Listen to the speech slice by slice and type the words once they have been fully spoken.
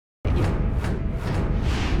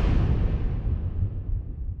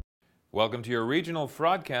Welcome to your regional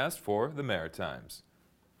broadcast for the Maritimes.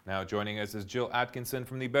 Now joining us is Jill Atkinson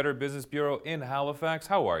from the Better Business Bureau in Halifax.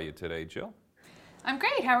 How are you today, Jill? I'm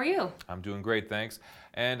great. How are you? I'm doing great, thanks.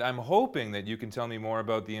 And I'm hoping that you can tell me more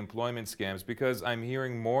about the employment scams because I'm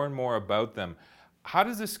hearing more and more about them. How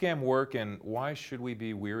does this scam work and why should we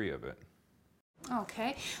be weary of it?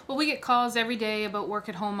 Okay. Well, we get calls every day about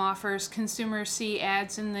work-at-home offers. Consumers see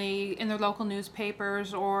ads in their local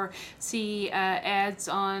newspapers or see ads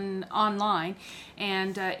online,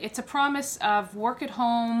 and it's a promise of work at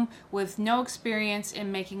home with no experience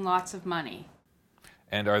in making lots of money.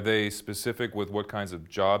 And are they specific with what kinds of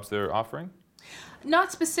jobs they're offering?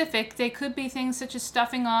 Not specific. They could be things such as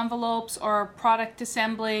stuffing envelopes or product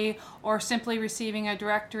assembly or simply receiving a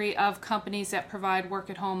directory of companies that provide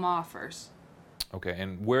work-at-home offers. Okay,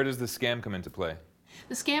 and where does the scam come into play?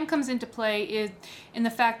 The scam comes into play in the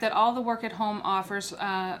fact that all the work-at-home offers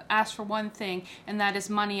ask for one thing, and that is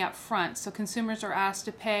money up front. So consumers are asked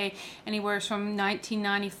to pay anywhere from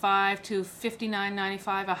 $19.95 to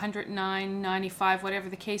 $59.95, $109.95, whatever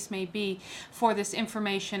the case may be, for this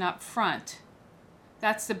information up front.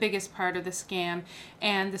 That's the biggest part of the scam.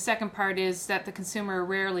 And the second part is that the consumer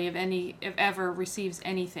rarely, if ever, receives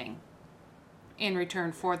anything in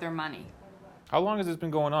return for their money. How long has this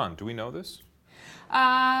been going on? Do we know this? Well,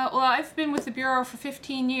 I've been with the Bureau for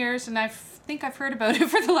 15 years, and I think I've heard about it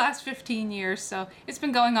for the last 15 years, so it's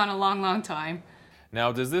been going on a long, long time.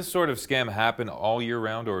 Now, does this sort of scam happen all year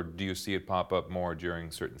round, or do you see it pop up more during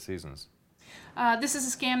certain seasons? This is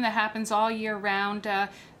a scam that happens all year round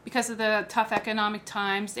because of the tough economic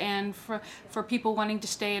times, and for people wanting to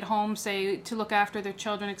stay at home, say to look after their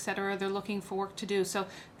children, etc. They're looking for work to do. So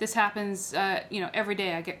this happens, every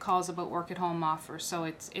day. I get calls about work-at-home offers, so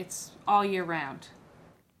it's all year round.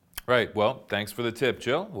 Right. Well, thanks for the tip,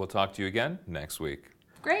 Jill. We'll talk to you again next week.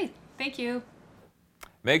 Great. Thank you.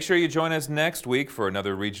 Make sure you join us next week for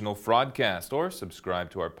another regional broadcast, or subscribe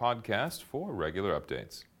to our podcast for regular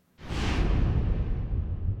updates.